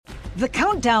The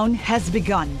countdown has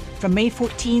begun. From May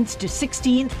 14th to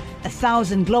 16th,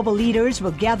 1,000 global leaders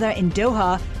will gather in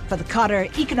Doha for the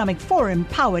Qatar Economic Forum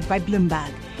powered by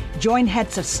Bloomberg. Join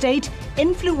heads of state,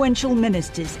 influential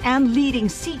ministers, and leading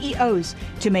CEOs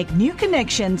to make new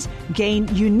connections,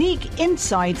 gain unique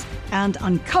insights, and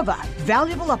uncover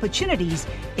valuable opportunities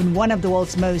in one of the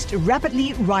world's most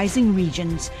rapidly rising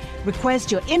regions.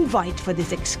 Request your invite for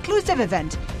this exclusive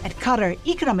event at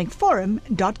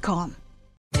QatarEconomicForum.com.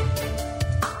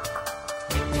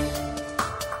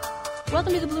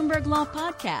 Welcome to the Bloomberg Law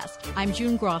Podcast. I'm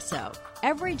June Grosso.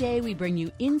 Every day we bring you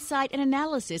insight and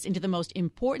analysis into the most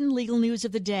important legal news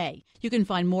of the day. You can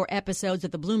find more episodes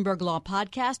of the Bloomberg Law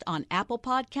Podcast on Apple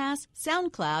Podcasts,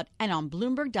 SoundCloud, and on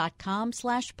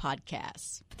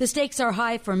Bloomberg.com/podcasts. The stakes are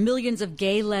high for millions of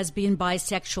gay, lesbian,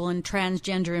 bisexual, and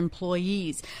transgender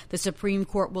employees. The Supreme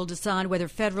Court will decide whether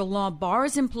federal law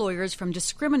bars employers from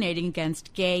discriminating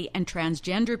against gay and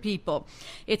transgender people.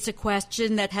 It's a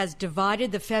question that has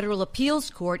divided the Federal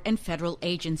Appeals Court and federal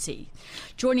agency.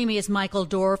 Joining me is Michael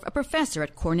Dorf, a professor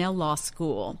at Cornell Law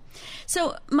School.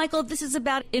 So, Michael, this is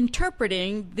about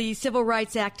interpreting the Civil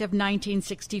Rights Act of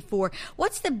 1964.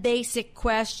 What's the basic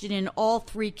question in all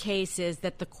three cases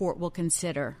that the court will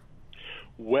consider?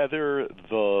 Whether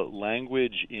the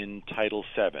language in Title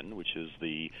VII, which is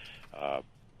the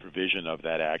provision of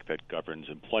that act that governs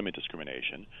employment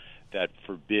discrimination, that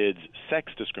forbids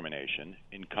sex discrimination,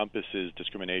 encompasses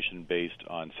discrimination based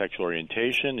on sexual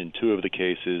orientation in two of the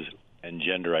cases and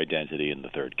gender identity in the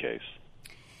third case.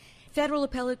 Federal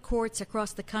appellate courts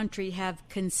across the country have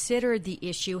considered the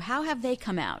issue. How have they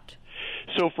come out?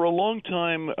 So for a long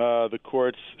time, the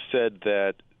courts said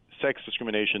that sex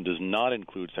discrimination does not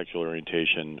include sexual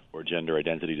orientation or gender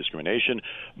identity discrimination,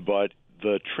 but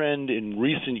the trend in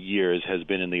recent years has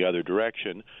been in the other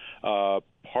direction,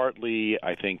 partly,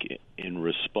 I think, in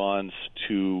response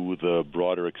to the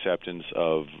broader acceptance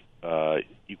of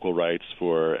equal rights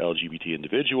for LGBT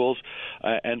individuals,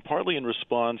 and partly in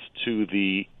response to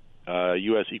the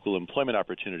U.S. Equal Employment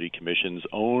Opportunity Commission's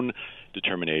own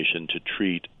determination to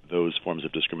treat those forms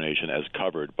of discrimination as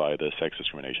covered by the sex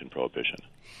discrimination prohibition.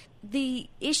 The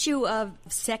issue of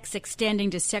sex extending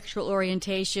to sexual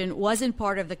orientation wasn't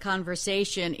part of the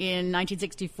conversation in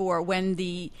 1964 when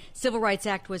the Civil Rights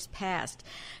Act was passed.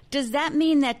 Does that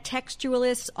mean that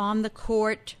textualists on the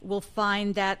court will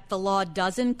find that the law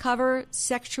doesn't cover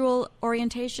sexual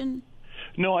orientation?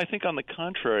 No, I think on the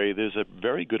contrary, there's a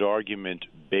very good argument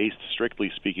based,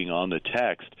 strictly speaking, on the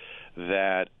text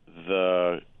that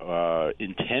the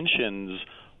intentions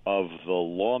of the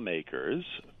lawmakers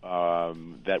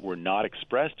that were not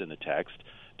expressed in the text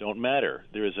don't matter.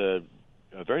 There is a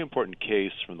very important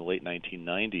case from the late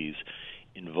 1990s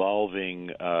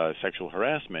involving sexual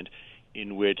harassment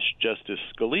in which Justice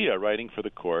Scalia, writing for the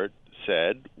court,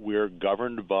 said, we're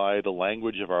governed by the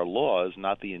language of our laws,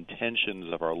 not the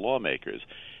intentions of our lawmakers.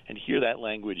 And here that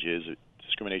language is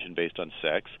discrimination based on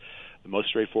sex. The most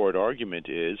straightforward argument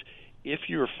is if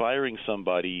you're firing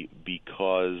somebody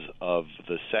because of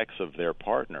the sex of their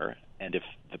partner, and if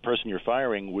the person you're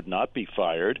firing would not be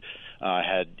fired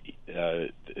had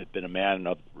it been a man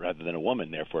rather than a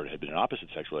woman, therefore it had been an opposite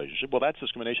sex relationship, well, that's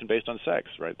discrimination based on sex,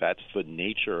 right? That's the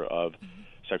nature of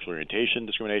sexual orientation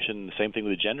discrimination. The same thing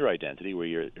with gender identity, where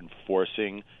you're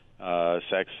enforcing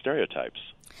sex stereotypes.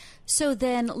 So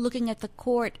then, looking at the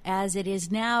court as it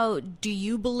is now, do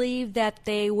you believe that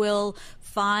they will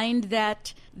find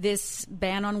that this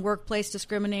ban on workplace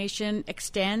discrimination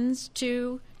extends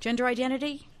to gender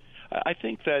identity? I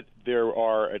think that there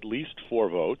are at least 4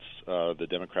 votes, the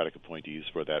Democratic appointees,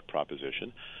 for that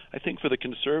proposition. I think for the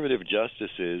conservative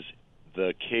justices,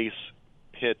 the case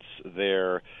pits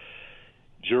their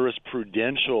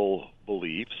jurisprudential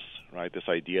beliefs, right, this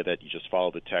idea that you just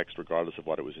follow the text regardless of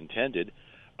what it was intended,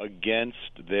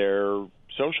 against their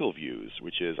social views,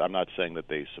 which is, I'm not saying that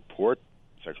they support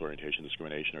sexual orientation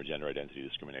discrimination or gender identity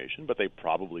discrimination, but they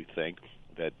probably think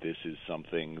that this is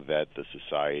something that the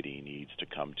society needs to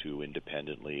come to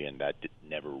independently and that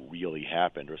never really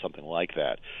happened or something like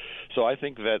that. So I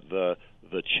think that the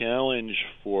challenge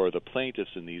for the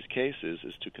plaintiffs in these cases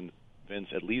is to convince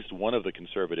at least one of the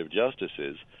conservative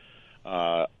justices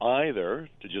either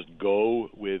to just go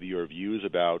with your views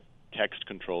about text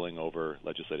controlling over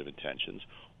legislative intentions,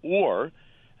 or,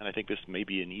 and I think this may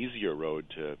be an easier road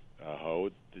to hoe,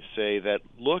 to say that,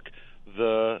 look,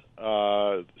 the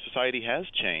society has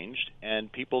changed, and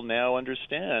people now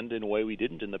understand in a way we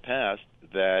didn't in the past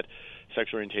that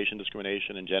sexual orientation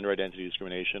discrimination and gender identity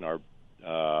discrimination are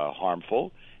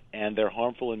harmful, and they're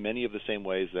harmful in many of the same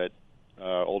ways that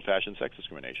old-fashioned sex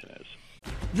discrimination is.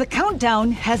 The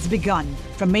countdown has begun.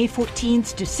 From May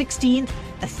 14th to 16th,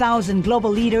 1,000 global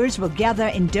leaders will gather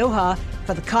in Doha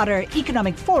for the Qatar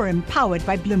Economic Forum powered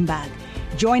by Bloomberg.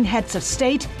 Join heads of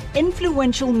state,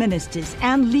 influential ministers,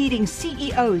 and leading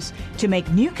CEOs to make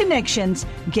new connections,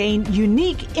 gain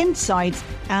unique insights,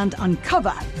 and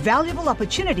uncover valuable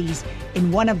opportunities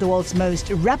in one of the world's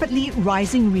most rapidly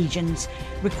rising regions.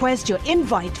 Request your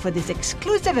invite for this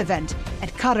exclusive event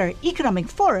at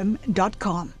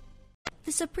QatarEconomicForum.com.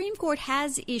 The Supreme Court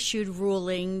has issued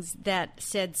rulings that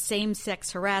said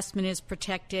same-sex harassment is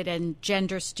protected and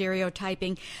gender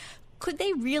stereotyping. Could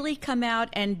they really come out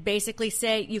and basically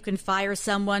say you can fire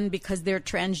someone because they're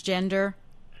transgender?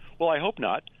 Well, I hope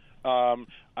not.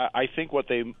 I think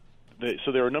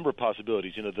so there are a number of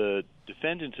possibilities. The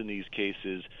defendants in these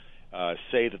cases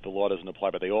say that the law doesn't apply,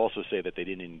 but they also say that they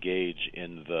didn't engage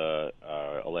in the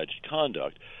alleged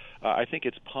conduct. I think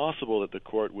it's possible that the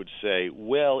court would say,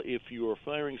 well, if you are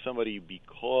firing somebody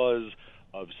because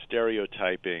of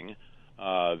stereotyping,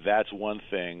 that's one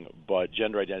thing, but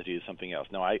gender identity is something else.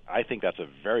 Now, I think that's a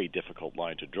very difficult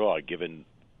line to draw, given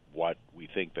what we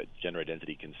think that gender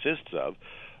identity consists of.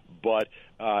 But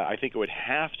I think it would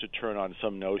have to turn on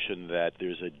some notion that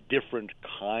there's a different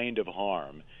kind of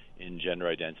harm in gender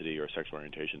identity or sexual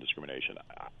orientation discrimination.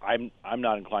 I'm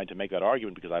not inclined to make that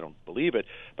argument because I don't believe it,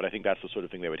 but I think that's the sort of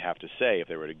thing they would have to say if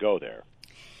they were to go there.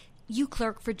 You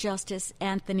clerk for Justice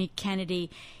Anthony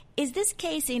Kennedy. Is this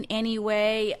case in any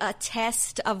way a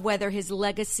test of whether his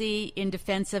legacy in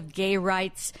defense of gay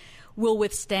rights will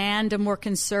withstand a more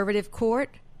conservative court?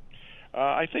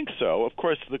 I think so. Of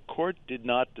course, the court did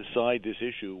not decide this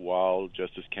issue while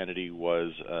Justice Kennedy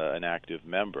was an active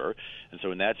member, and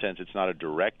so in that sense it's not a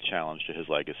direct challenge to his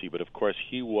legacy, but of course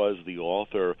he was the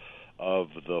author of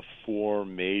the 4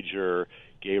 major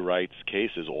gay rights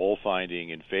cases, all finding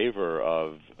in favor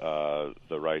of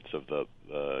the rights of the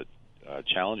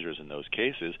challengers in those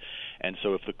cases. And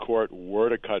so if the court were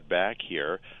to cut back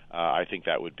here, I think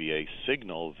that would be a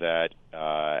signal that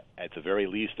at the very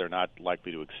least they're not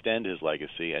likely to extend his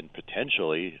legacy, and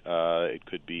potentially it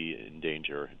could be in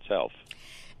danger itself.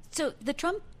 So the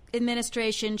Trump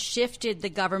administration shifted the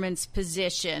government's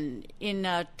position in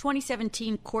a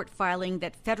 2017 court filing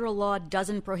that federal law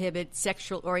doesn't prohibit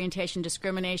sexual orientation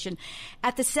discrimination.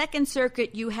 At the Second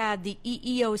Circuit, you had the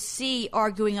EEOC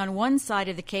arguing on one side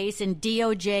of the case and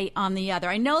DOJ on the other.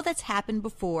 I know that's happened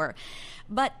before,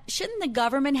 but shouldn't the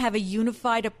government have a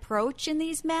unified approach in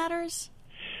these matters?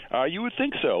 You would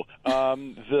think so.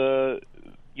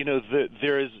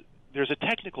 There's a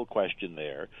technical question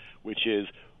there, which is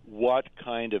what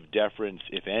kind of deference,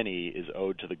 if any, is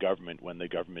owed to the government when the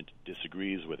government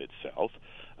disagrees with itself.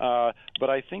 But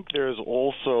I think there's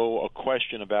also a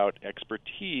question about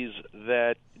expertise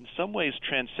that in some ways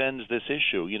transcends this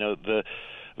issue. The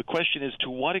question is, to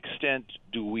what extent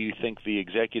do we think the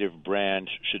executive branch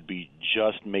should be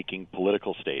just making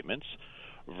political statements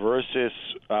versus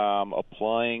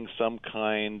applying some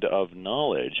kind of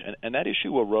knowledge? And that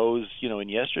issue arose, in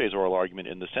yesterday's oral argument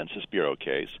in the Census Bureau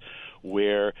case,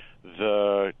 where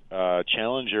the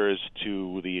challengers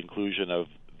to the inclusion of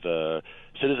the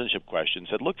citizenship question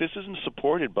said, look, this isn't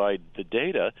supported by the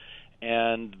data,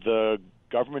 and the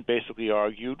government basically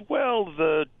argued, well,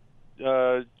 the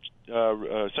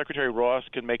Secretary Ross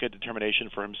can make a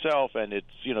determination for himself, and it's,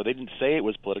 they didn't say it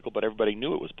was political, but everybody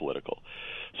knew it was political.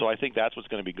 So I think that's what's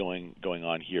going to be going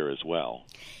on here as well.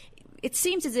 It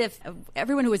seems as if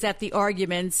everyone who was at the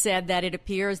argument said that it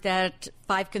appears that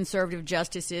 5 conservative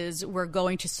justices were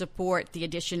going to support the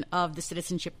addition of the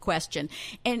citizenship question.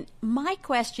 And my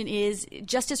question is,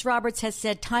 Justice Roberts has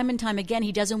said time and time again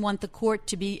he doesn't want the court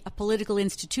to be a political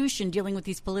institution dealing with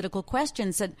these political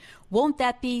questions. And won't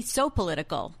that be so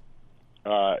political?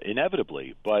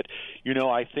 Inevitably. But,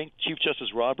 I think Chief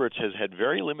Justice Roberts has had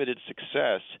very limited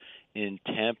success in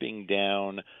tamping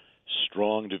down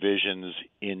strong divisions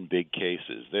in big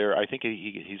cases. I think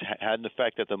he's had an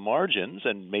effect at the margins,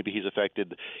 and maybe he's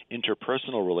affected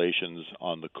interpersonal relations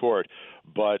on the court.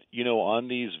 But, on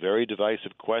these very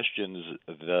divisive questions,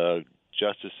 the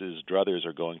justices' druthers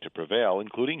are going to prevail,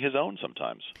 including his own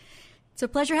sometimes. It's a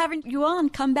pleasure having you on.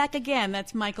 Come back again.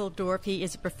 That's Michael Dorf. He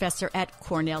is a professor at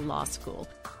Cornell Law School.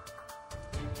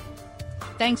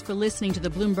 Thanks for listening to the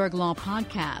Bloomberg Law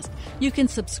Podcast. You can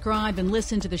subscribe and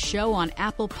listen to the show on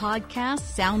Apple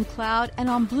Podcasts, SoundCloud, and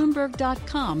on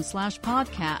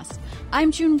Bloomberg.com/podcast.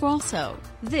 I'm June Grosso.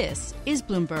 This is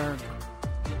Bloomberg.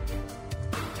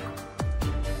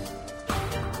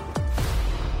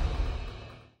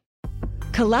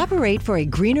 Collaborate for a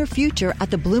greener future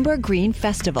at the Bloomberg Green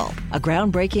Festival, a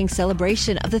groundbreaking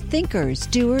celebration of the thinkers,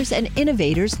 doers, and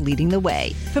innovators leading the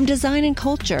way. From design and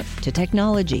culture to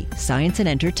technology, science, and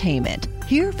entertainment.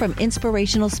 Hear from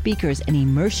inspirational speakers and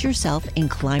immerse yourself in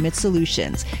climate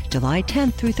solutions. July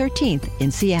 10th through 13th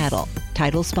in Seattle.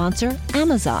 Title sponsor,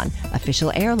 Amazon.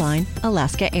 Official airline,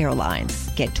 Alaska Airlines.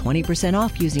 Get 20%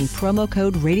 off using promo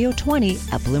code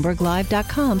radio20 at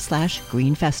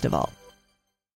BloombergLive.com/Green Festival.